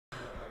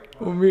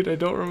Omid, I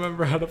don't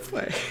remember how to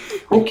play.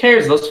 Who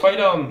cares? Let's fight.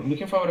 We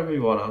can fight whatever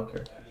you want. I don't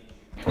care.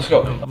 Let's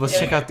go. Let's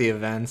check out the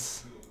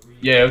events.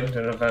 Yeah, we can do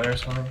an event or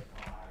something.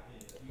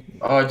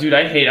 Oh, dude,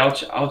 I hate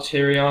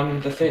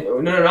Alterion. The thing. No,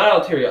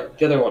 not Alterion.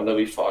 The other one that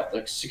we fought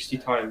like 60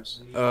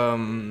 times.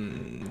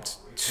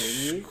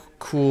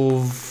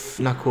 Cool.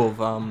 Not cool.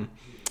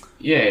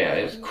 Yeah,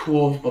 it's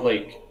cool, but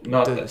like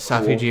not The that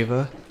Safi cool.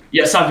 Jiva.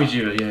 Yeah, Safi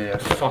Jiva. Yeah.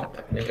 Fuck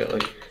that nigga.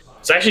 Like,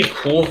 it's actually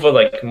cool, but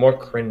like more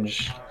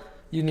cringe.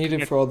 You need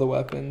it for all the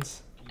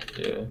weapons.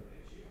 Yeah.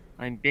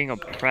 I'm being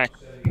oppressed.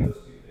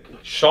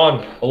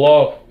 Sean,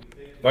 hello.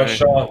 My Hey.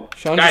 Sean.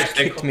 Sean Guys, just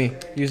kicked me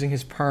using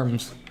his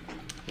perms.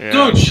 Yeah.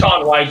 Dude,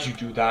 Sean, why'd you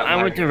do that?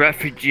 I went to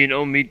refugee and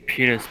omid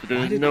penis, but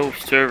there's no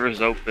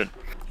servers open.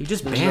 He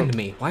just banned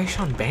me. Why is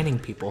Sean banning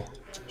people?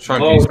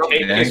 Sean, Oh, can you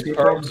take stop his banning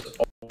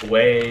perms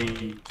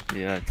away.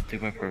 Yeah,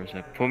 take my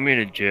permission. Put me in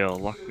a jail,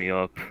 lock me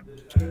up.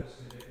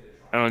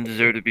 I don't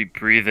deserve to be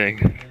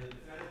breathing.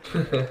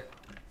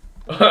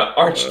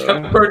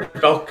 Arch-tempered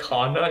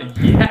Velcana?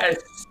 Yes!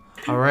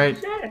 Alright.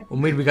 Yes.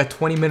 Omid, we got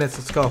 20 minutes.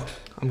 Let's go.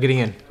 I'm getting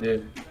in.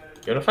 Dude,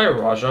 you wanna fight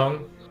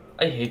Rajang?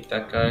 I hate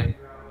that guy.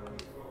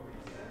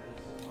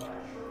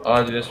 Oh,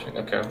 I do this thing.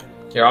 Okay.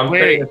 Here, I'm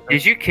Wait, putting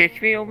did you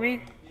kick me,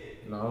 omid?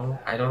 No,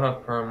 I don't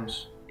have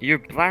perms. You're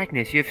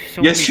blackness, you have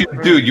so Yes, many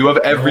you do. You have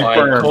every No, I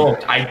perm.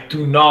 don't. I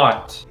do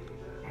not.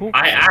 Who-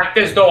 I act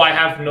as though I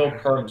have no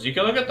perms. You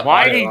can look at the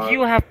Why audio. did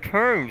you have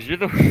perms? You're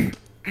the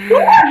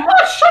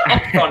Shut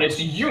up, Sean. It's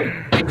you.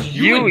 It's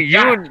you.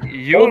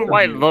 you and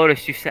White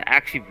Lotus used to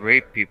actually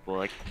rape people.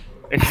 Like,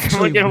 if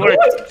someone didn't want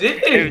to,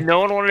 if no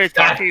one wanted to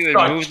talk to you, you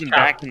would move them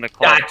back in the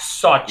car. That's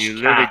such You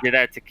literally cap. did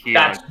that to Keon.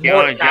 That's Keon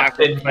more and Jack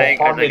were Captain playing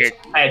 'cause, like,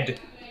 Mohammed's head.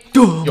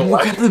 Dude, Yo,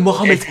 look what? at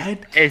Muhammad's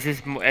head. Is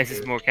this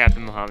more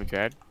Captain Muhammad's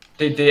head?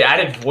 They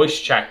added voice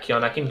chat,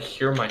 Keon. I can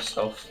hear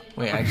myself.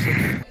 Wait,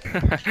 actually.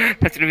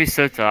 That's gonna be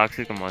so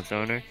toxic, a monster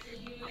owner.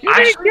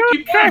 Actually, You're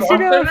people in fast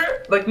enough. Monster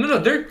Hunter, like no,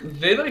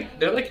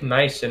 they're like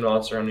nice in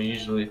Monster Hunter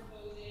usually.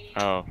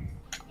 Oh,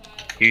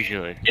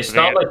 usually. It's So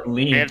not they like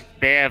League.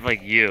 they have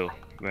like you,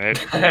 right?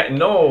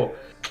 No,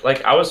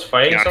 like I was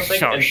fighting You're something.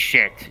 so And...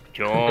 shit.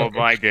 Joe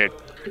Biden.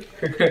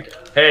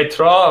 Hey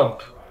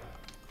Trump.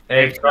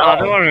 Hey The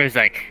other Trump. one was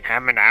like,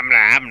 I'm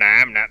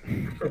not.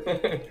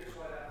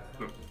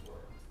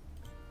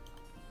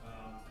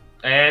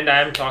 And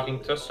I'm talking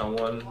to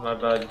someone. My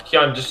bad.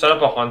 Keon, just set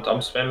up a hunt. I'm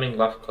spamming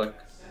left click.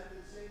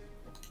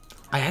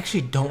 I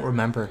actually don't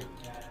remember.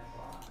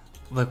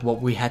 Like, what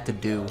we had to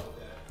do.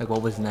 Like,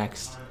 what was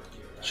next.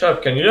 Shut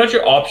up, Ken. You know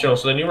you're optional,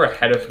 so then you were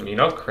ahead of me. You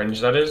know how cringe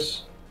that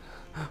is?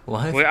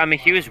 What? Wait, I mean,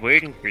 he was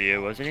waiting for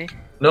you, wasn't he?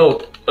 No.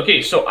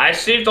 Okay, so I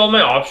saved all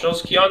my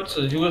optionals, Keon,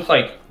 to do with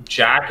like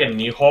Jack and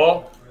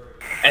Nihal.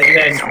 And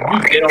then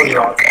you did all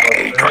your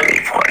optionals. Right?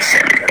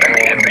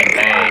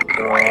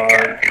 Oh my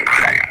god.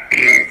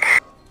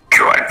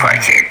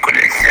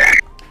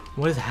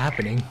 What is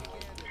happening?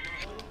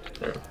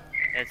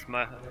 It's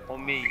my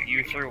homie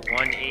user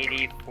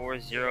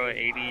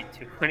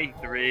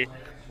 180408023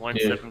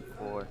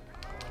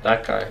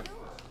 That guy.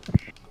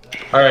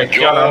 Alright, Joe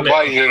Keon,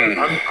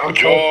 Biden. I'm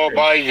Joe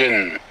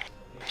Biden.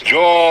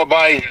 Joe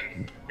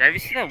Biden. Have you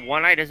seen that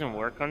one eye doesn't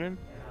work on him?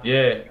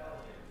 Yeah.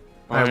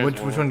 Alright, which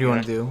one do you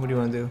want to do? What do you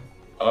want to do?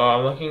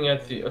 I'm looking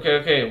at the.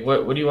 Okay.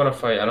 What do you want to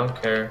fight? I don't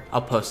care.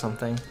 I'll post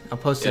something. I'll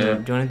post Yeah.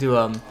 it. Do you want to do,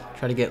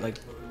 try to get, like,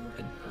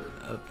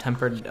 a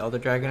tempered Elder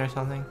Dragon or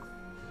something?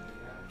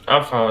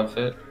 I'm fine with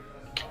it.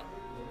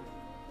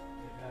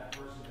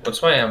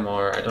 What's my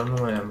MR? I don't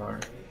know my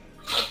MR.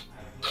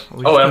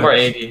 Oh, MR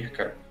 80.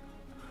 Okay.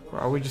 Or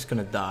are we just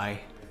gonna die?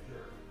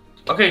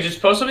 Okay,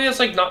 just post something that's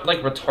like not like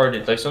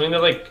retarded, like something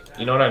that like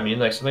you know what I mean,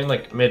 like something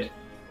like mid.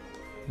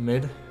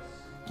 Mid?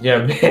 Yeah,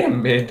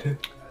 mid.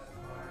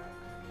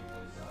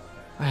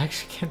 I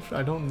actually can't.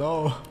 I don't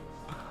know.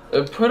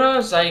 Put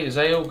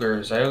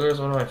Zyogre. Zyogre is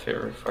one of my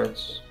favorite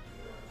fights.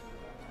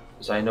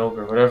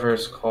 Zyogre, whatever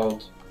it's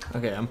called.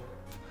 Okay,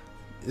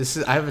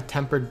 I have a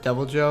tempered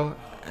Devil Joe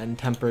and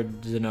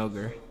tempered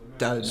Zenogre.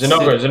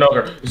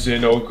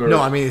 Zenogre. No,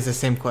 I mean it's the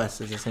same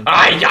quest. It's the same.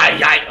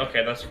 Ay.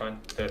 Okay, that's fine.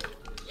 Good.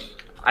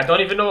 I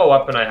don't even know what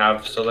weapon I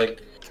have, so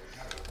like.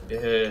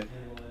 Yeah.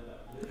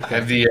 I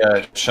have the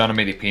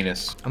Shawnamedi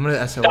penis. I'm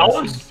gonna SOS. That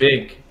one's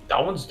big.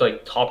 That one's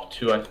like top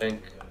 2, I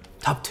think.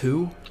 Top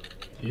 2?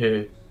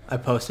 Yeah. I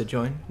posted.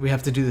 Join. We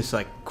have to do this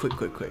like quick.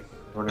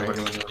 What do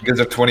You guys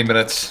have 20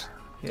 minutes.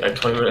 Yeah. Like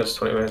 20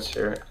 minutes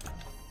here.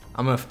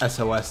 I'm gonna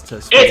SOS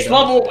to. speed It's it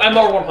up. level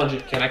MR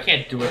 100, Ken. I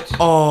can't do it.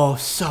 Oh,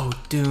 so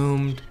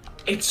doomed.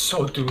 It's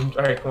so doomed.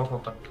 Alright, come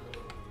on.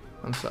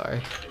 I'm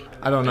sorry.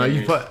 I don't know.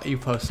 You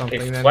post something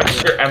Hey, then.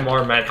 what's your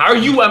MR, man? How are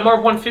you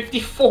MR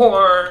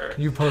 154?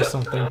 You post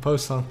something.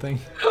 Post something.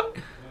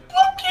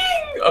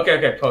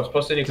 Okay.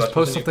 Post any Just quest.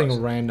 post any something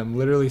quest. random.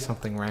 Literally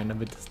something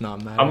random. It does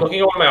not matter. I'm looking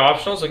at one of my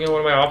optionals. You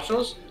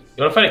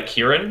wanna fight a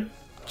Kieran?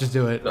 Just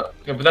do it. No.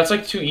 Okay, but that's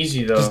like too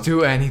easy though. Just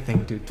do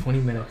anything, dude. 20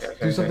 minutes.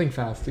 Okay, Do something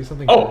fast. Do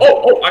something. Oh!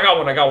 fast. I got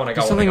one. I got one.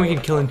 Do something we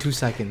can kill in 2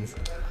 seconds.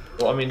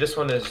 Well, I mean, this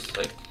one is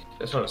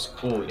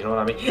cool. You know what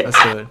I mean?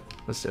 Let's do it.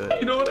 Let's do it.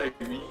 You know what I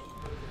mean?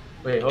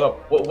 Wait, hold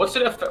up. What's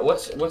it?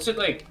 What's it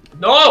like?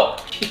 No,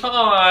 What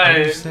are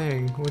you God.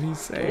 saying? What are you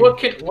saying?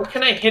 What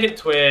can I hit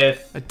it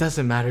with? It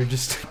doesn't matter.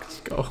 Just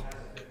go.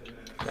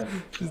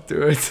 Just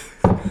do it.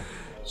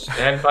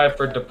 Stand by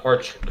for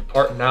departure.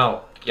 Depart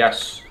now.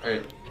 Yes.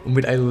 Alright.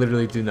 But I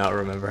literally do not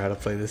remember how to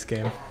play this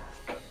game.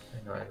 I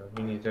know.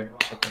 Me neither.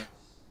 Okay.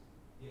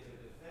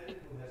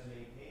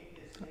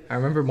 I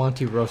remember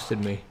Monty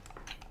roasted me.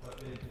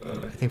 I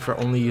think for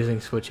only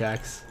using switch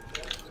axe.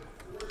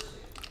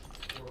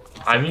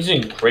 I'm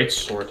using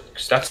greatsword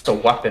because that's the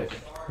weapon.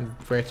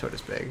 Greatsword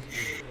is big.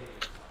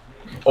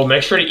 Oh,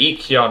 make sure to eat,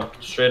 Keon.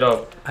 Straight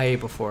up. I ate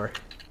before.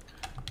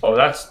 Oh,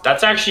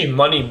 that's actually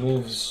money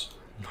moves.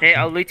 Hey,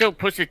 Alito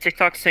puts a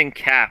TikTok saying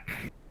cap.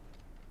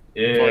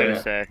 That's all I gotta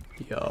Yeah. say.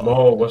 Yo.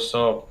 Mo, what's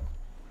up?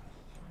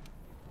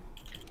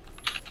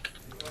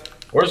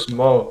 Where's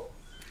Mo?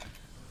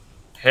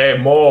 Hey,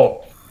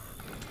 Mo.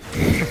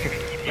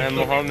 And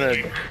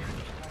Mohammed.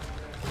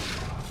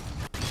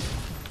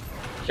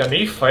 Keon, are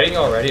you fighting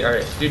already?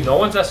 Alright, dude, no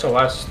one's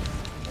SOS.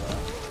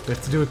 We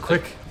have to do it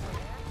quick.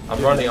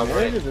 I'm running.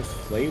 Miranda just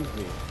flamed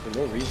me for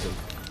no reason.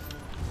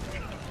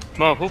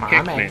 Mo, who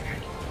kicked man. me?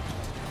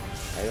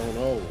 I don't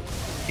know.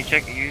 You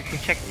can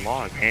check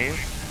log, hey?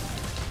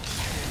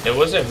 It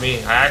wasn't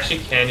me. I actually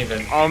can't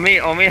even.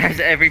 Omi has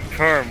every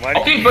perm. Why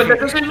did Okay, you, but that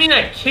doesn't mean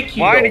I kick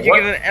you. why though. did you What?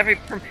 give him every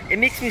perm? It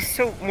makes me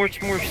so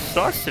much more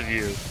sus of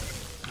you.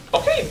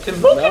 Okay, then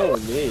look No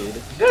at need.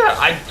 Yeah,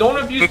 I don't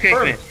abuse Who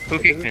kicked me? perms. Who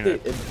It kicked me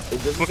doesn't, then? say, it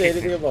doesn't Who say kicked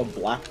anything me? about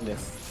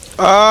blackness.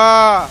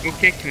 Who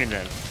kicked me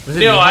then? Was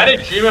it Yo, me? I had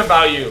a dream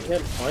about you. I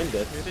can't find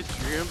it. You had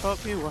a dream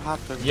about me? What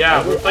happened?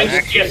 Yeah, we're playing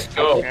Actually,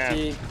 CSGO. yeah.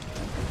 See,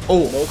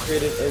 Oh, no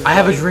created invite, I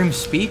have a dream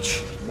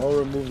speech. no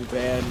remove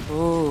ban.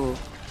 Oh.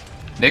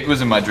 Nick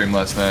was in my dream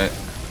last night.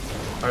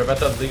 Alright, about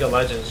the League of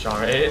Legends, John,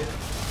 right?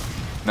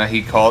 Now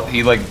he called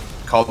me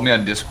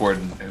on Discord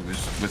and it was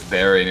with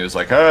Barry and he was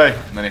like, hey,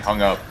 and then he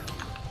hung up.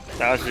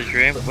 That was the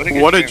dream? Good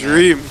What a man.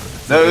 dream.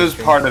 That was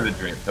part of the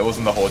dream. That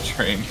wasn't the whole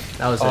dream.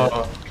 That was it.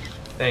 Oh,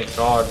 thank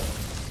God.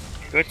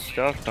 Good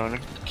stuff, Tony.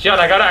 Keon,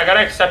 I gotta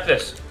accept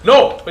this.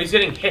 No, but he's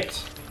getting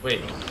hit.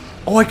 Wait,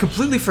 Oh, I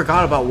completely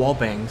forgot about wall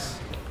bangs.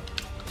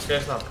 this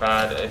guy's not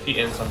bad. If he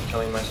ends, I'm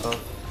killing myself.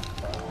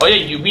 Oh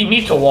yeah, we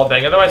need to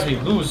wallbang, otherwise we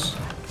lose.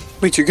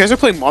 Wait, you guys are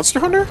playing Monster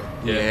Hunter?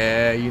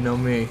 Yeah, you know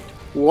me.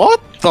 What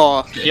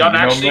the? Keon You know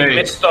actually me.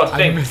 missed the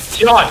thing. missed-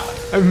 Keon!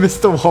 I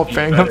missed the wall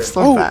bang. I'm better.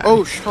 so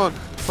bad. Sean.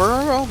 For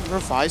our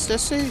revised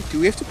essay, do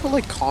we have to put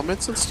like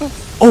comments and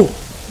stuff? Oh,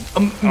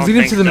 don't lead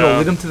him to think the middle. so.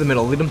 Lead him to the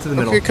middle. Lead him to the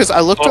middle. Okay, because I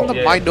looked Oh, on the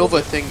yeah, My yeah.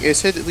 Nova thing. It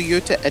said that you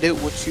had to edit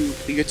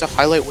you had to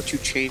highlight what you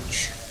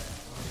change,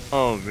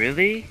 Oh,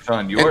 really?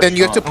 Sean, you and are then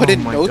you have to Sean. put Oh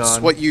in my notes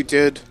God. what you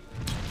did.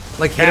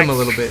 Like hit him a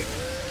little bit.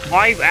 Why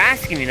are you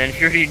asking me then if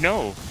you already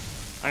know?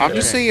 I'm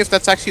just saying if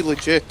that's actually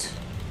legit.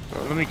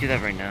 Let me do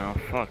that right now.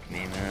 Fuck me,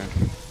 man.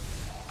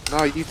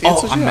 No, you think Oh,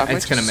 it's legit? I might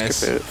it's gonna just miss.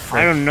 skip it.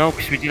 I don't know,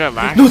 because we did that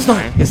last No, it's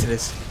not. time. Yes, it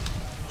is.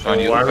 Sean,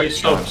 you Why look are we like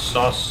so Sean.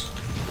 sus?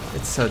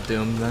 It's so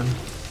doomed then.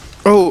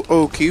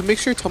 Oh, can you make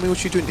sure to tell me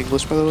what you do in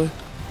English, by the way?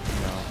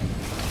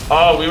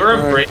 Oh, we were in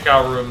Alright.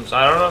 breakout rooms.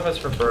 I don't know if it's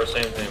for burst,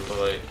 same thing, but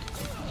like...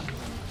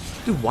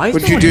 Dude, why is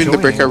What no did you one do in the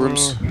joining? breakout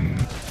rooms?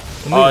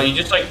 Oh, you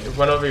just like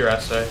went over your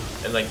essay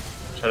and like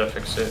try to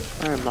fix it.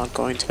 I'm not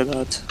going to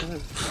that.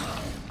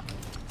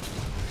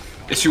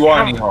 Yes, you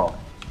are, Nihal.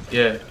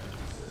 Yeah.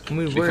 I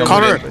mean, Become where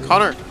Connor, big.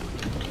 Connor.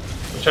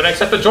 I'm trying to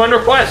accept the join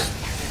request!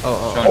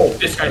 Oh, Sean, Oh,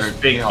 this guy's or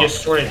big. Nihal, He has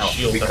sword and Nihal,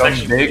 shield. That's Become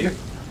actually big,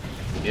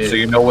 Yeah. so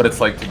you know what it's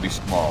like to be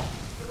small.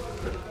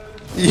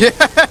 Yeah,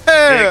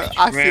 Fixed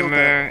I feel that.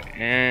 grammar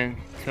and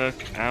took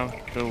out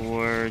the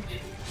words.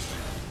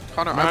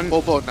 Connor, None- I'm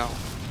Bobo now.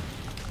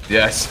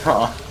 Yeah, I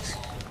saw.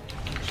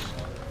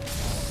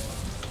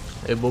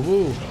 Hey, boo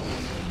boo.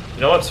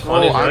 You know what's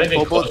funny? Oh, We're not I'm even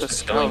Bobo close the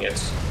to killing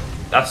it.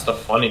 That's the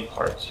funny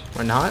part.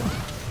 We're not?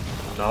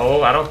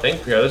 No, I don't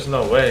think we are. There's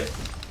no way.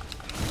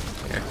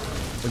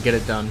 We'll get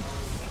it done.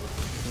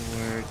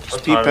 Words.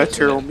 What Be time is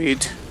better, it?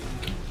 Omid.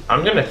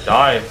 I'm gonna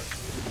die.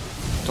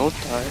 Don't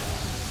die.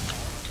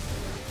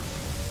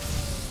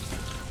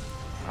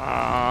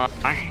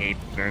 I hate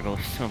Virgo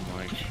so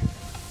much.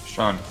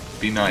 Sean,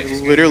 be You're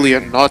nice. literally a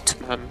nut,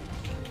 man.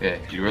 Yeah,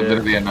 you were Yeah.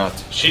 literally a nut.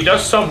 She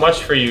does so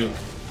much for you.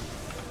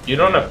 You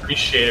don't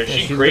appreciate her. Yeah,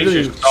 She she grades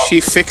your literally- stuff. She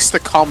fixed the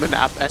Common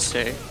App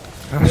essay.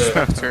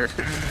 Respect her.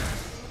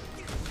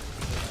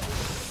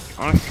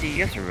 Honestly,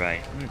 you guys are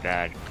right. I'm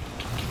bad.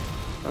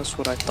 That's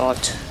what I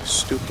thought.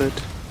 Stupid.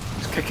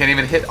 This guy can't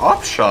even hit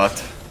op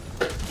shot.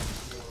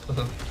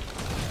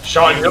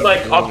 Sean, you're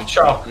like up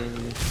chop. Did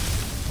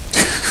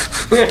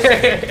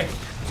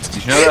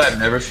you know that I've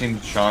never seen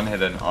Sean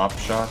hit an op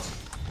shot?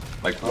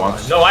 Like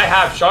once? No, I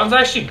have. Sean's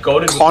actually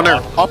goaded with Connor,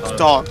 the up option.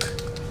 dog.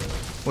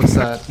 What's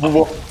that?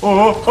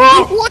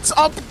 What's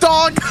up,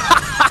 dog?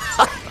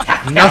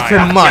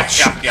 Nothing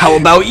much. How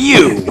about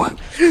you?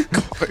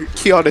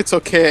 Keon, it's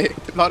okay.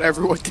 Not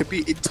everyone can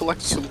be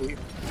intellectually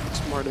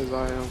smart as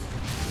I am.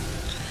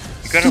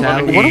 You got Sally.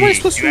 1180. What am I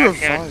supposed to You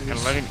actually had revise?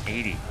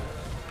 1180.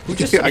 Who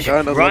just I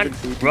got an Run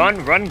 11 baby. run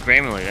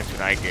Grammarly. That's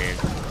what I did.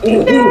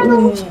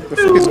 The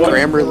fuck is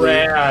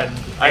Grammarly?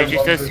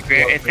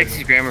 It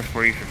fixes grammar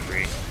for you for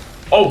free.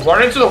 Oh,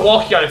 run into the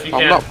wall, Keon, if you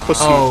I'm can. not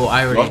pussy. Oh,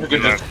 I Love already.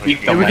 could just speak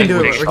the Yeah, we can do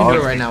it. language, We can do it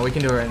dog. right now. We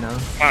can do it right now.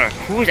 Connor,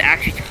 who is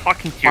actually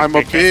talking to you? I'm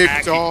a big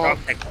dog.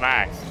 That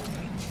class.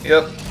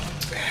 Yep.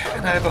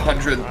 And I have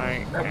 100.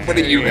 What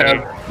do you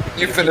have?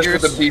 You finished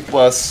with a B+.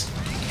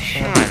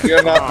 Shut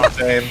You're not up. the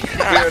same.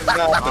 You're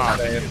not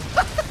the same.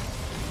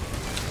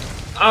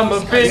 I'm a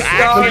big You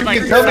actually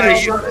like tell me to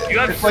you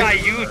have it's like-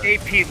 Sayud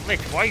AP Lit.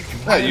 Why are you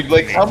Yeah, you'd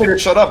like tell me to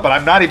shut up, but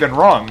I'm not even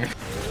wrong.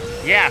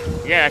 Yeah,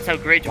 that's how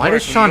great you Why are.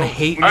 does Sean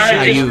hate Alright,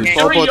 Sayuj? just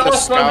Bobo three the y'all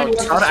Scout. smiling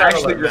with Sean the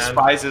actually satellite, man.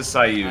 despises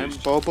I'm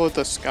Sayuj. Bobo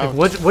the Scout.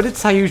 What did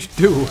Sayuj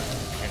do?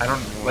 I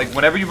don't like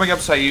whenever you bring up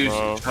Sayuj,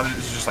 Whoa. Sean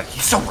is just like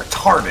he's so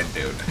retarded,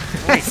 dude.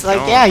 It's like,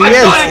 don't. yeah, he I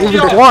is. He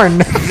got was it, born.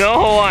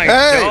 No, I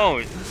Hey!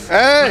 don't.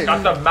 Hey!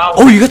 Got the mouth.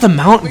 Oh, you got the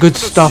mount? Good Wait,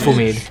 stuff, shit.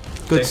 Omid.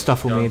 Good Thanks,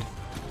 stuff, John. Omid.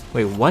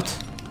 Wait, what?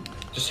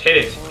 Just hit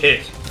it.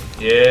 Hit.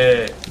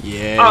 Yeah.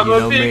 Yeah, I'm you a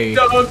know big me.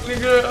 dog,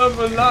 nigga. I'm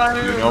a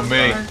lion. You know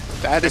me.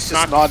 That is That's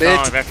just not the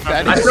it. song, that's not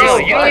That the is song.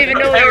 just You don't not even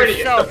it. know parody, it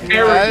yourself. it's a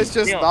parody. That is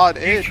just Neil, not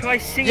you it. try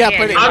singing Yeah, it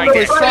but and I'm like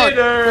a it.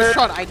 predator.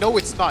 Sean, I know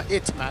it's not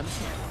it, man.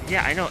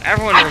 Yeah, I know.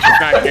 Everyone knows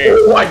it's not this.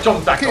 Oh, I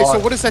jumped back Okay, so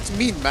on. what does that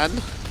mean, man?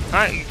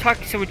 You're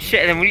talking so much shit,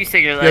 and then what do you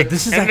say? You're Yeah, like,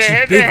 this is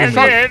actually big,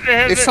 Sean,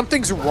 if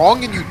something's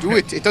wrong and you do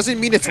it, it doesn't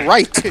mean it's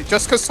right.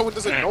 Just because someone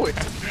doesn't know it.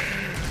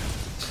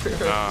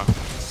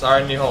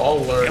 Sorry, Neil.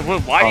 I'll learn.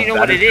 Why do you know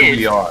what it Who is?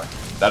 we are.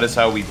 That is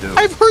how we do.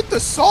 I've heard the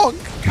song.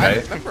 I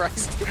Okay.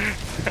 memorized it.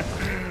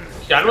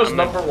 Keanu was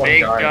number one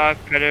Big guy. dog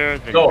predator.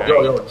 The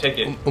Yo, take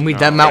it. Omid,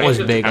 that mount was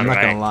No, big. I'm not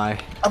alright. gonna lie.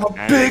 I'm a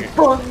That's big it.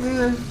 bug.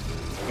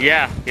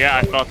 Yeah,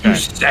 I felt You that.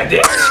 said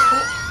it.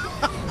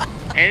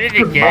 And it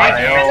again.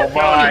 My, oh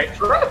my.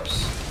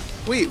 Drops.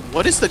 Wait,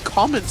 what is the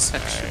comment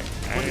section?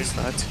 What is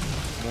that?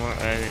 More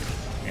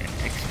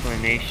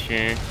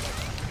explanation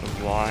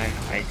of why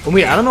I.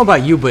 Omid, I don't know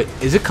about you, but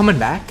is it coming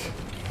back?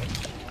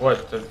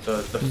 What the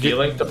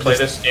feeling to play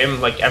this game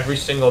like every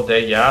single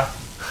day? Yeah.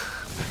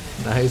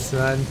 Nice,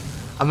 man.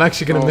 I'm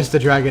actually gonna miss the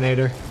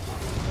Dragonator.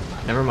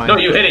 Never mind. No,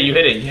 you hit it. You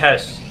hit it.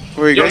 Yes.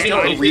 Were you Yo, guys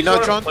Neil, doing you arena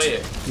wanna jaunt? play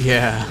it.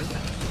 Yeah.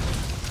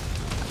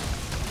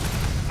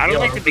 I don't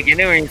like the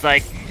beginning where he's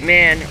like,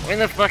 man, where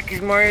the fuck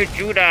is Mario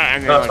Judah?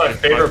 And then That's like, my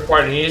favorite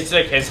part. And he's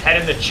like his head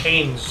in the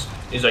chains.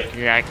 He's like,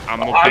 He's like,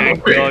 I'm I'm a a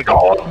big big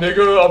dog. dog,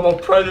 nigga. I'm a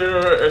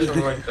predator, or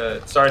something like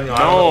that. Sorry, Neil. I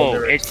don't know No, the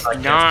lyrics. it's I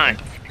can't not.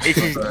 sing. It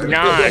is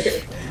not.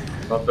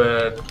 My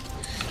bad.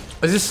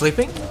 Is this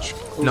sleeping?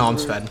 No, I'm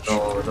sped.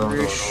 No.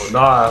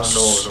 Nah,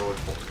 no.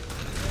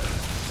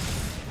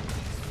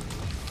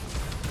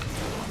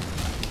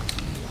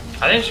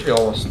 I think it should be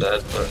almost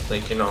dead, but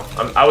like you know,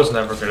 I was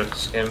never good at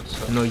this game.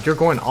 So No, you're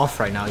going off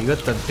right now. You got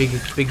the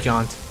big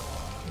jaunt.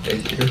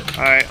 thank you.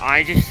 Alright,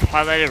 I just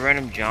highlighted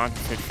random John that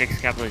said fix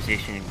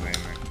capitalization in grammar.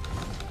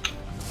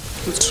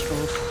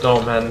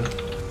 No man,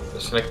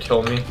 it's gonna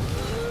kill me.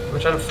 I'm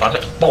trying to find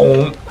it.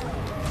 Boom.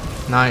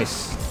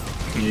 Nice.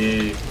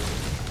 Yeah.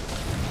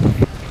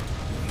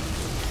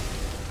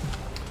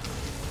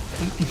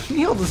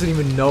 Neil doesn't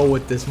even know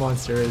what this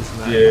monster is,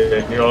 man.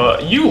 Yeah, you know,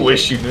 you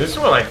wish you knew. This is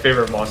one of my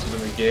favorite monsters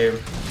in the game.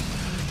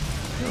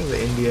 Neil's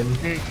the Indian.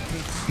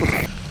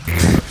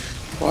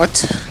 What?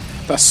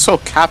 That's so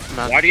cap,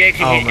 man. Why do you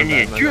actually Oh, hate my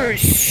Indian? bad, my You're bad.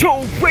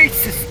 so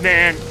racist,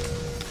 man!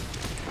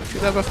 I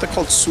feel like I have to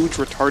call Suge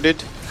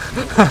retarded.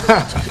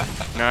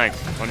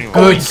 Nice. 21.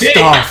 Good we did it!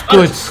 stuff.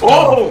 Good stuff.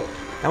 Oh!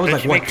 That was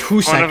like you what, make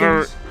 2 fun of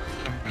her-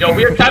 seconds? Yo,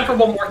 we have time for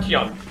one more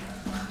Keon.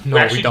 No, we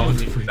actually don't.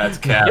 do. That's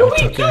cap. Yo, we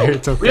It's okay. do.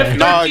 It's We have okay.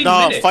 13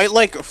 Nah, minutes. fight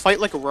like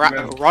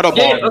Rodaball.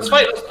 Yeah, let's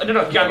fight.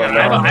 No, Keon,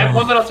 I have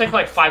one that'll take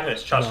like 5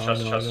 minutes. Trust. I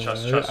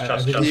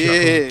think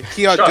Yeah,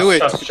 Kia, do it.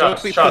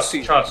 Don't be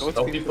pussy. Trust. Don't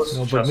Don't be be pussy.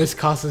 No, pussy. but Miss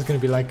Costa's gonna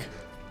be like,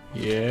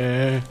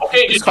 yeah.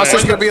 Okay, This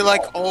Costa's gonna be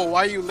like, oh,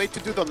 why are you late to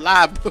do the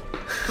lab?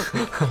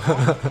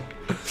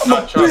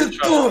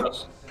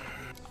 Trust.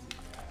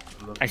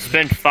 I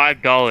spent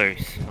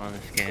 $5 on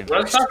this game.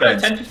 Let's start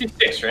at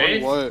 10:56,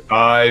 right? What?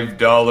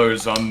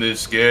 $5 on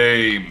this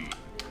game.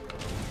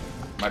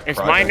 Is project.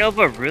 my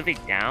Nova really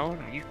down?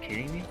 Are you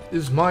kidding me?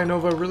 Is my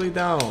Nova really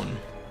down?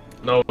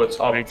 No, it's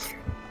up. It's,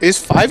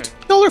 Is $5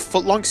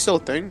 footlong still a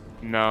thing?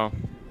 no.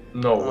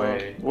 No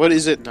way. What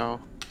is it now?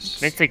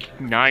 It's like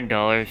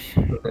 $9.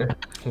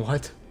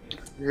 What?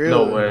 Really?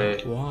 No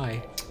way.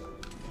 Why?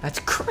 That's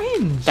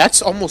cringe.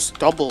 That's almost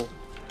double.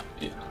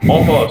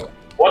 Almost.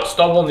 What's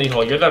double,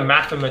 Nihal? You're the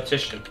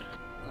mathematician.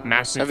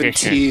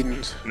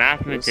 Mathematician. 17.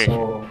 Mathematician.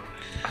 Oh,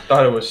 I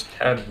thought it was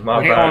 10.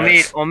 My Hey, bad.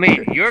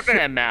 Omid, you're good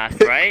at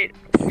math, right?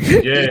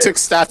 Yeah. You took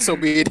stats, so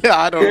me.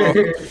 I don't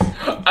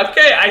know.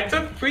 Okay, I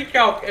took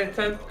pre-calc in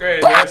 10th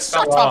grade. Ah, Let's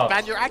shut go up, off.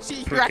 man. You're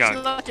actually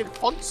like in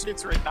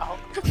functions right now.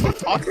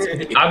 Talk to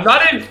me. I'm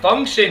not in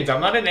functions. I'm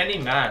not in any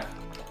math.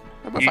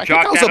 If You I think I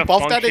dropped was out of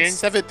above that in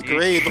functions? 7th You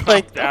grade. dropped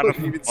Like, out that of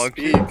wouldn't even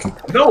functions?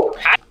 speak. No,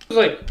 Pat was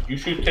like, you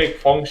should take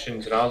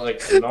functions, and I was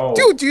like, no.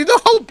 Dude, do you know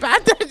how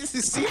bad that is?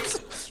 It seems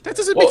that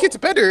doesn't make Well-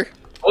 it better.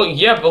 Well,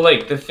 yeah, but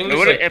like the thing is,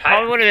 like, It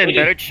probably would have been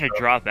better just to Patton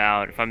drop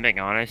out, if I'm being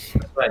honest.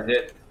 That's what I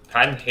did.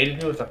 Patton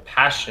hated me with a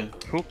passion.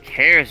 Who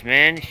cares,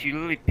 man? You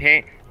literally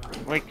pay,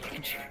 like.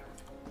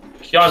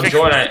 Keon,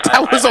 join.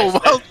 That was a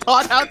well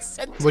thought out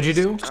sentence. What'd you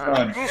do?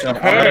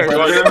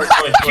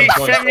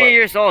 She's 70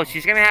 years old.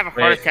 She's gonna have a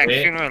heart attack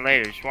sooner or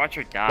later. Just watch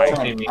her die.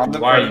 I'm the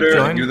Why are you predator,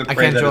 join? you're the I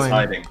prey can't that is join.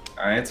 hiding.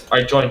 Alright?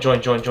 Alright, join.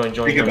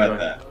 Think about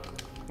that.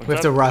 We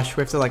have to rush.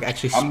 We have to like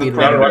actually I'm the speed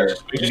run. predator,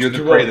 and you're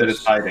the prey that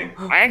is hiding.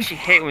 I actually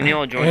hate when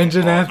Neil joins.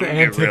 Engine the call, after I'm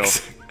gonna get real.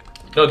 antics.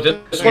 No,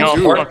 this Neil,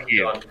 one's hard. fuck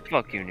you.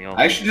 Fuck you, Neil.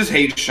 I actually just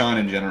hate Sean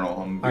in general,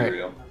 I'm gonna be Alright.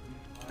 real.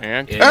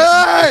 And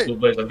Yeah, dual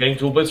blades. I'm getting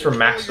dual blades for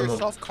maximum.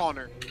 Yourself,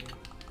 Connor.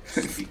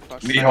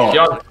 Mihal,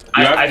 Keon,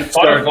 I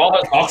fought a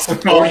Valhalla talks for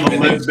 40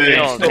 minutes.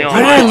 Neil, Why did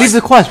I leave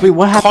the quest? Wait,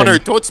 what happened? Connor,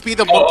 don't be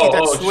the monkey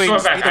that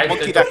swings. Be the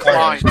monkey that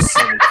climbs.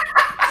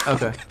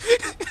 Okay.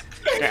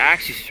 they're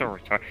actually so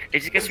retarded. It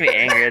just gets me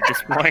angry at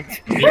this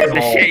point.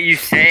 The shit you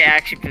say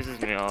actually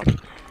pisses me off.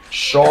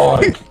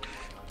 Sean.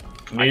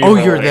 Oh,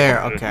 you're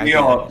there. Okay.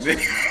 Mihal,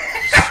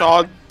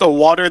 Sean, the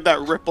water that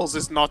ripples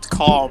is not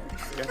calm.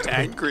 Get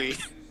angry.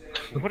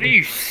 What are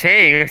you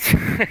saying?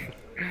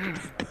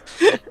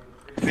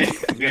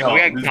 Mihal, We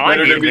got it's Gandhi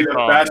better to in be the the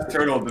call. fast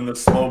turtle than the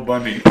slow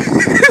bunny.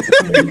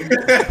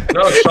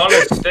 No, Sean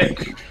is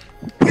Stick.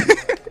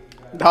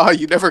 Nah,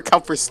 you never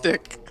count for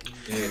stick.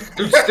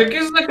 Dude, Stick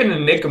is like an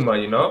enigma,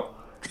 you know?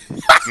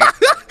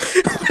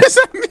 What does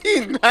that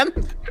mean, man?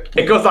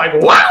 It goes like,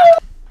 wow!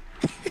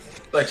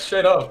 Like,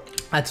 straight up.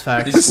 That's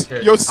facts.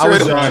 Yo,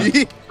 straight up, Sean,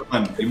 G.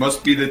 Sean, you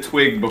must be the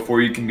twig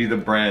before you can be the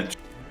branch.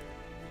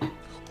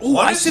 Oh,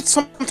 I said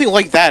something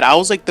like that. I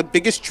was like, the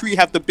biggest tree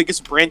have the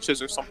biggest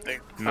branches or something.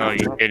 No,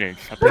 you didn't.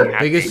 Stop being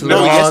happy. Biggest No,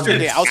 log.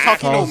 yesterday. I was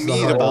talking to False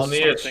Omid log. about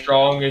Only as something.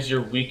 strong as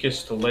your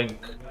weakest link.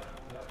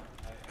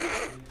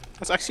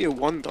 That's actually a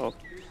one, though.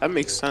 That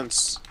makes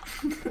sense.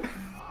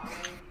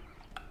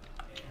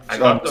 I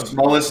got The them.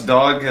 smallest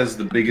dog has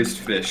the biggest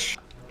fish.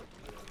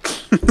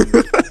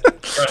 Bro,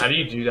 how do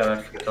you do that?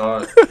 I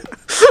forgot.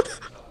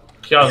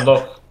 Keon,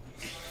 look.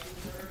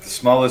 The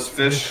smallest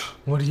fish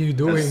What are you has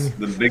doing?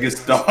 the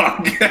biggest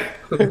dog.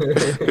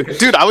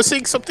 Dude, I was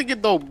saying something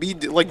in the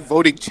Omid, like,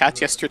 voting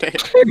chat yesterday.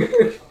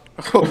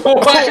 Oh,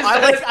 What is I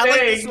that like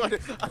thing?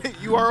 this one.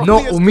 You are No,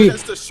 only as Omid. good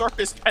as the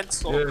sharpest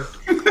pencil. Yeah.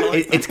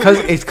 It's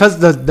cause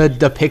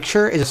the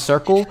picture is a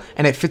circle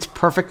and it fits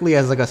perfectly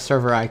as like a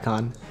server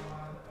icon.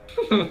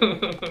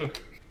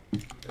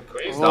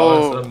 Please, that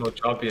one's the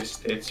Mojave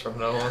Estates from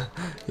now on.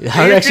 Yeah,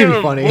 that would actually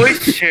be funny.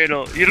 Voice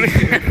channel. You don't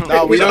even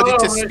No, we don't need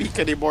to No, man. speak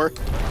anymore.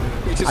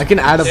 We just- I can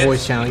add a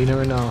voice channel. You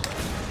never know.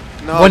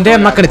 No, One day I'm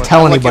don't not add gonna one.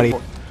 tell I like it anybody.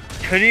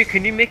 more.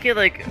 Can you make it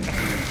like?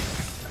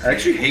 I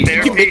actually hate Can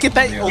Can you make it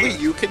that Yeah. only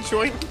you can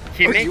join?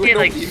 Can you Or make you it and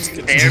like Omid just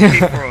can- therapy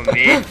for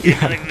me?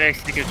 Yeah. Like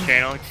next to your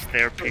channel, just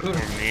therapy for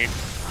me.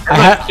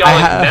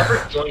 Y'all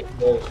never join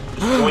both.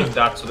 Just join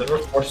that, so then we're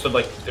forced to,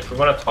 like, if we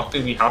want to talk to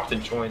you, we have to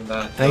join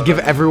that. And I give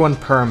everyone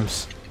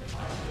perms,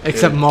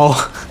 except Yeah. Mo.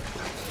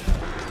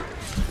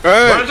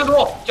 Hey! Run to the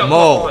wall! Yo,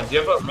 Mo. come on, do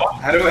you have a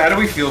rock? How do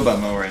we feel about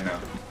Mo right now?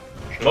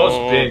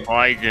 Mo's big.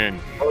 Biden.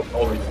 Mo's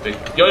always big.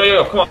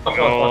 Yo, come on, come on,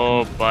 come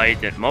on. Joe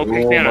Biden. Mo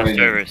kicked me out of Biden.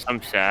 service.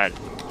 I'm sad.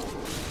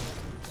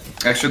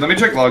 Actually, let me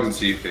check logs and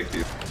see if kicked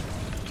you.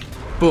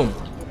 Boom.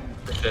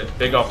 Shit,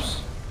 big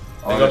ups.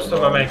 Oh, Big ups to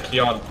my no. man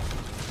Keon.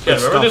 Good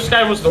Remember stuff. this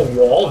guy was the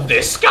wall?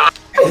 This guy?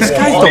 This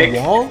guy's Nick. the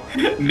wall?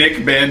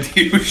 Nick banned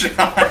you, Sean.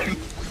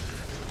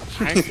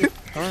 Why is he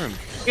firm?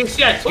 Hey,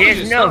 see, I told He you has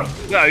it's no.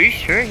 not- Are you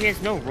sure he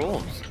has no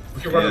rules?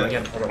 We can run him Yeah.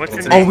 again. Hold on, What's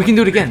hold the on. Oh, we can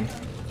do it again.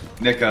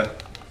 Nika.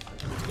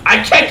 I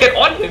can't get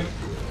on him!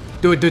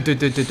 Do it.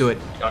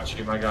 Got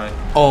you, my guy.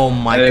 Oh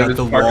my Hey, god, this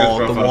the is Parker's wall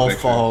profile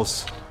picture.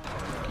 falls.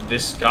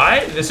 This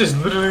guy? This is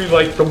literally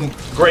like the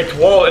Great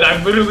Wall, and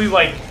I'm literally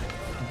like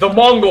the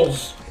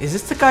Mongols. Is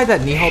this the guy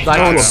that Nihal died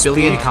Don't to a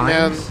billion speak,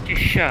 times?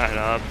 Just shut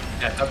up.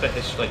 Yeah, not the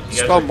history. Like, you guys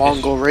Spell are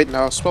Mongol right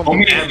now. Spell Oh,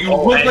 Mongol. man, you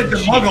look like the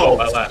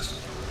Muggles.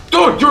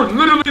 Dude, you're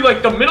literally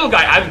like the middle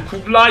guy. I'm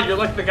Kublai. You're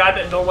like the guy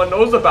that no one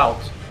knows about.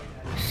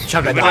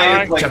 Chugga Like,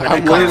 die, chugga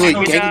I'm die. literally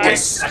Kublai.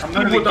 Genghis. I'm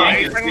literally Kublai. Are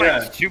you Genghis, talking yeah.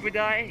 about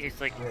Subudai?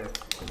 It's like.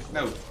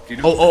 No. Do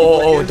you know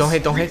Oh, who don't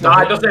hit.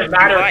 Nah, it Don't hit. doesn't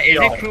matter. Kublai, is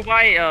yo. it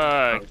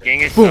Kublai,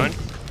 Genghis' Boom. son?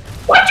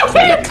 What you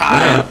mean?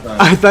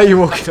 I thought you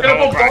woke it up.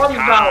 Double Cobra bombs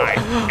Kai.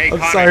 now. Hey, I'm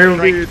Connor, sorry,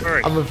 strike dude.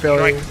 first. I'm a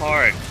failure. Strike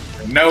hard.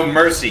 No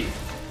mercy.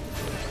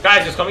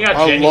 Guys, it's coming out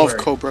I January. love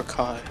Cobra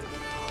Kai.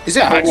 Is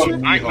it actually?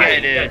 Yeah,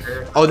 it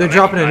is. Oh, they're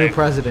dropping a new Kai.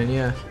 president,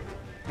 yeah.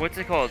 What's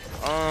it called?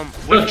 No,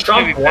 What's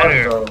Trump gonna be won,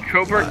 better? though.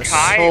 Cobra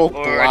Kai So or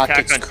black, Attack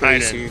it's on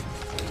crazy. Titan?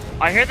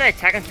 I heard that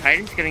Attack on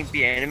Titan's gonna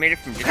be animated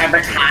from Disney.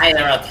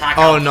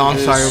 Oh no, I'm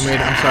sorry,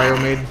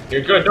 Omid.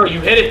 You're good. No, you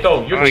hit it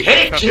though. You Alright, hit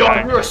it, shut Keon.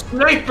 up. You're a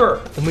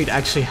sniper. Omid,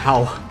 actually,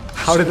 how?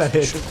 How did that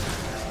hit?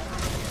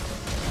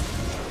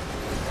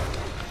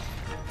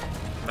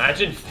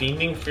 Imagine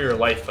fiending for your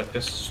life like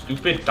this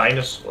stupid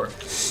dinosaur.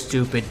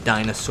 Stupid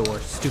dinosaur.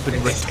 Stupid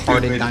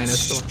retarded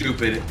dinosaur.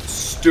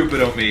 Stupid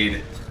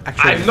Omid.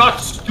 Actually, I'm not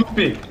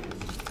stupid.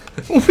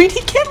 Omid,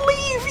 he can't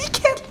leave. He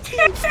can't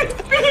leave.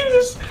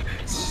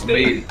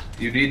 Omid,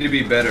 you need to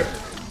be better.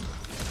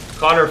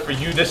 Connor, for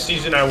you this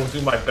season, I will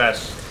do my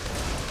best.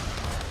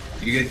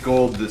 You get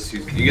gold this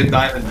season. You get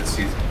diamond this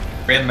season.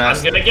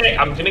 Grandmaster.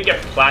 I'm gonna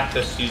get plat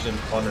this season,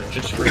 Connor,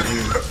 just for you.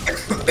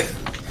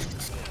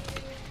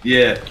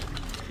 Yeah.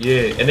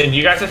 Yeah, and then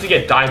you guys have to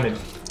get diamond.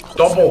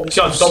 Double,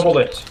 John, double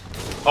it.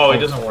 Oh, it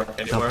doesn't work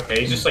anymore. Okay,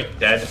 he's just like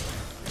dead.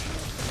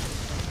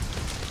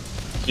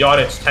 Yawn,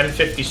 it's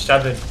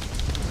 10:57.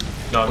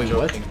 No, I'm Wait,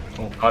 joking.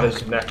 what? Caught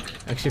his neck.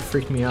 Actually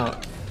freaked me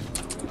out.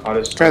 Caught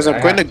his Guys,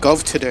 I'm going to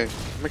Gov today.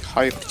 I'm like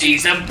hyped.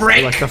 Season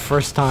break. Like the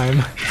first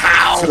time.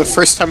 For the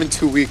first time in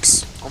 2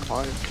 weeks. I'm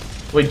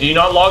hyped. Wait, do you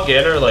not log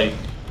in or like?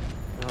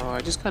 No, I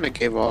just kind of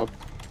gave up.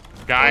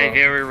 Die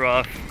very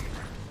rough.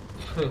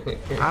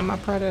 I'm a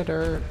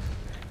predator.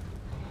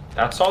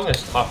 That song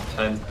is top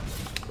 10.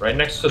 Right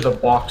next to the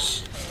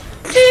box.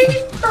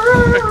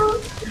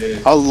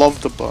 I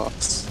love the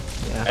box.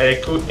 Yeah.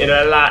 It's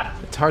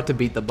It's hard to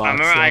beat the box. I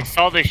remember I though.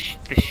 saw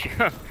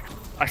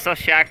I saw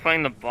Shaq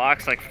playing the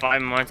box like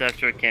 5 months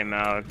after it came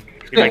out.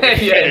 He's like, this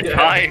shit is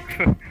hype.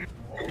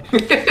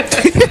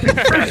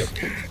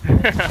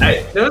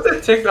 There was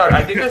a TikTok,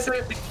 I think I said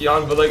it to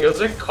Keon, but like it was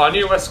like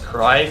Kanye West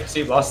crying because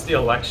he lost the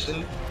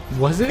election.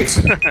 Was it?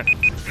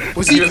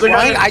 Was he was like,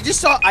 crying? I just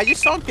saw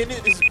him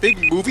in his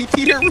big movie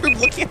theater room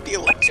looking at the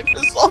election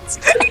results,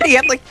 and he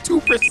had like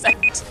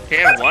 2%. He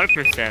had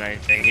 1%, I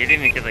think. He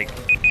didn't even get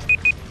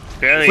like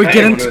barely. Wait,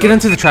 get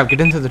into the trap.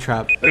 Get into the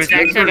trap. It was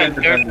actually a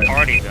third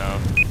party though.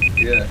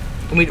 Yeah.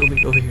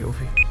 Omid, over here.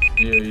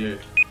 Yeah.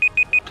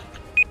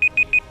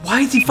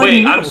 Why is he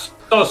fighting Wait, me? I'm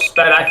so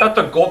sped. I thought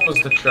the gold was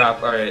the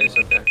trap. Alright, it's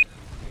okay.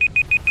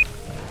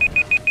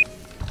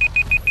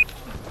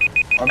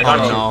 I'm I got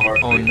not you. no. Mark.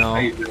 Oh, no. How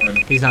you doing?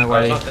 He's not Oh, it's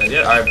ready. not dead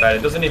yet? Alright, bad.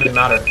 It doesn't even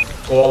matter.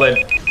 Go all in.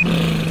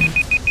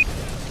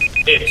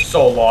 It's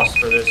so lost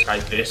for this guy.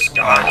 This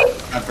guy.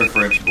 Not for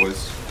French,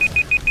 boys.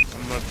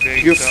 I'm a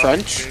big You're dog,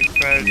 French? big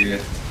French.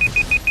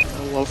 Yeah.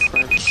 I love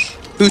French.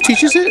 Who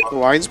teaches it?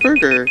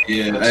 Weinsberg or?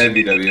 Yeah, I have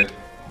VW.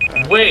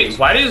 Wait,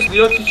 why does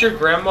Leo teach your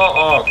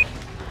grandma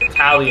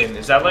Italian?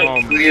 Is that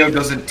like... Leo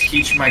doesn't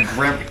teach my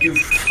grandma, you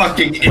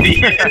fucking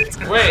idiot.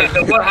 Wait,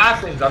 then what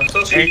happens? I'm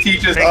so He confused.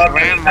 teaches Big us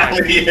grandma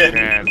teaches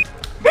Italian. them.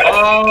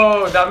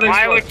 Oh, that makes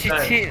Why more would you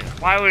sense. teach?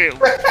 Why would it?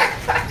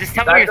 Just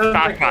tell That me your doesn't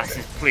thought make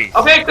process, please.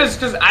 Okay,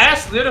 because I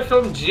asked Leo to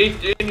film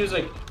G8 and he was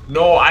like,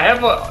 no, I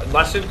have a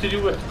lesson to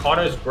do with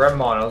Connor's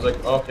grandma. And I was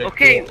like,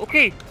 okay, cool.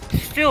 Okay.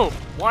 Still,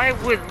 why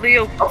would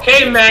Leo?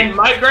 Okay, man,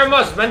 my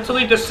grandma's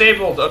mentally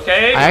disabled,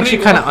 okay? I actually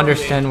Leave kind of her alone.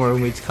 understand where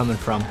Omid's coming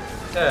from.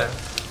 Yeah.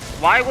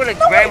 Why would a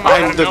grandma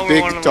I'm the know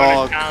big want to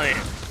dog. learn Italian?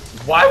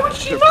 Why would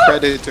she The not?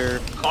 Predator.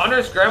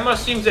 Connor's grandma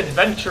seems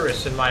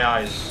adventurous in my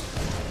eyes.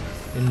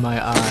 In my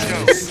So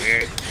eyes.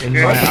 weird. In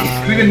You're-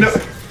 my Do you even know?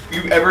 eyes.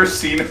 You've ever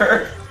seen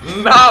her?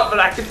 Nah, but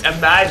I can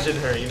imagine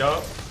her, you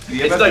know?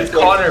 Yeah, It's but like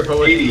Connor, but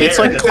with It's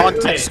hair like and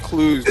everything. context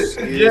clues.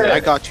 Yeah, Yeah. I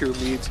got you,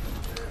 Mead.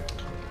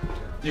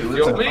 He You lives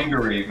feel in me?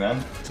 Hungary,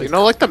 man. You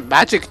know, like the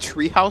Magic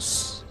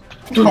Treehouse?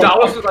 Dude, that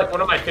was like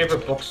one of my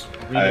favorite books.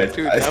 Reading.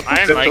 Dude, I that- I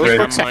didn't like those it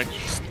books that are-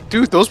 much.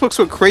 Dude, those books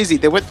were crazy.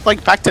 They went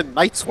like back to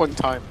Knights one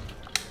time.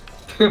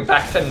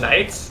 Back to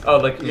Knights? Oh,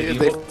 like Yeah, they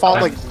medieval?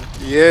 fought like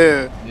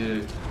yeah.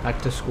 Yeah.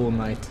 Back to school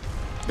night.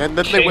 And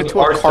then they King went to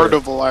a Arthur.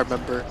 carnival. I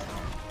remember.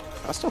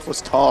 That stuff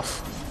was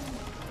tough.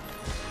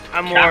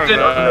 I'm more of Captain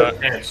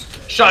a.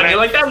 Underpants. Sean, you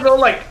like that little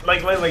like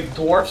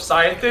dwarf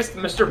scientist,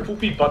 Mr.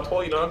 Poopy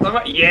Butthole? You know what I'm talking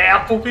about?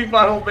 Yeah, Poopy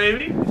Butthole,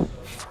 baby.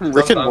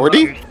 Rick and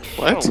Morty?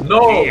 What? So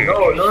No, weird.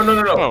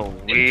 no. So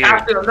In weird.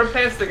 Captain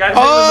Underpants, the guy's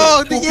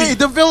Oh, name is like, yeah,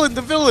 the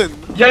villain.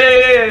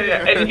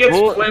 yeah. And he gets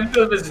Who- flamed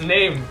of his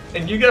name,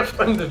 and you get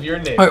flamed of your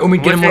name. Alright,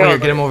 Omid, get him What's over the- here.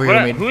 Get him over here,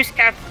 what- Omid. Who's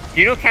Cap?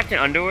 Do you know Captain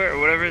Underwear or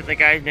whatever the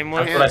guy's name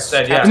was? That's what I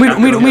said. Yeah. Omid,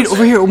 Captain Omid, Underpants.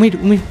 over here,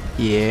 Omid.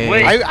 Yeah.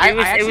 Wait. I It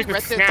was- actually it was the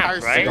read the Snap, entire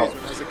right? series when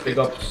I was a Big kid.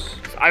 ups.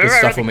 I remember I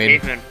stuff read the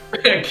Omid.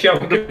 Caveman. Kill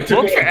The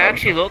books are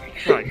actually looking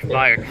like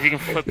fire because you can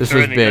flip This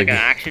through was it and it's like big. an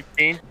action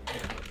scene.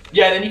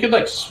 Yeah, and then you could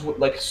like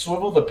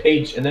swivel the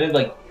page, and then it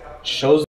like shows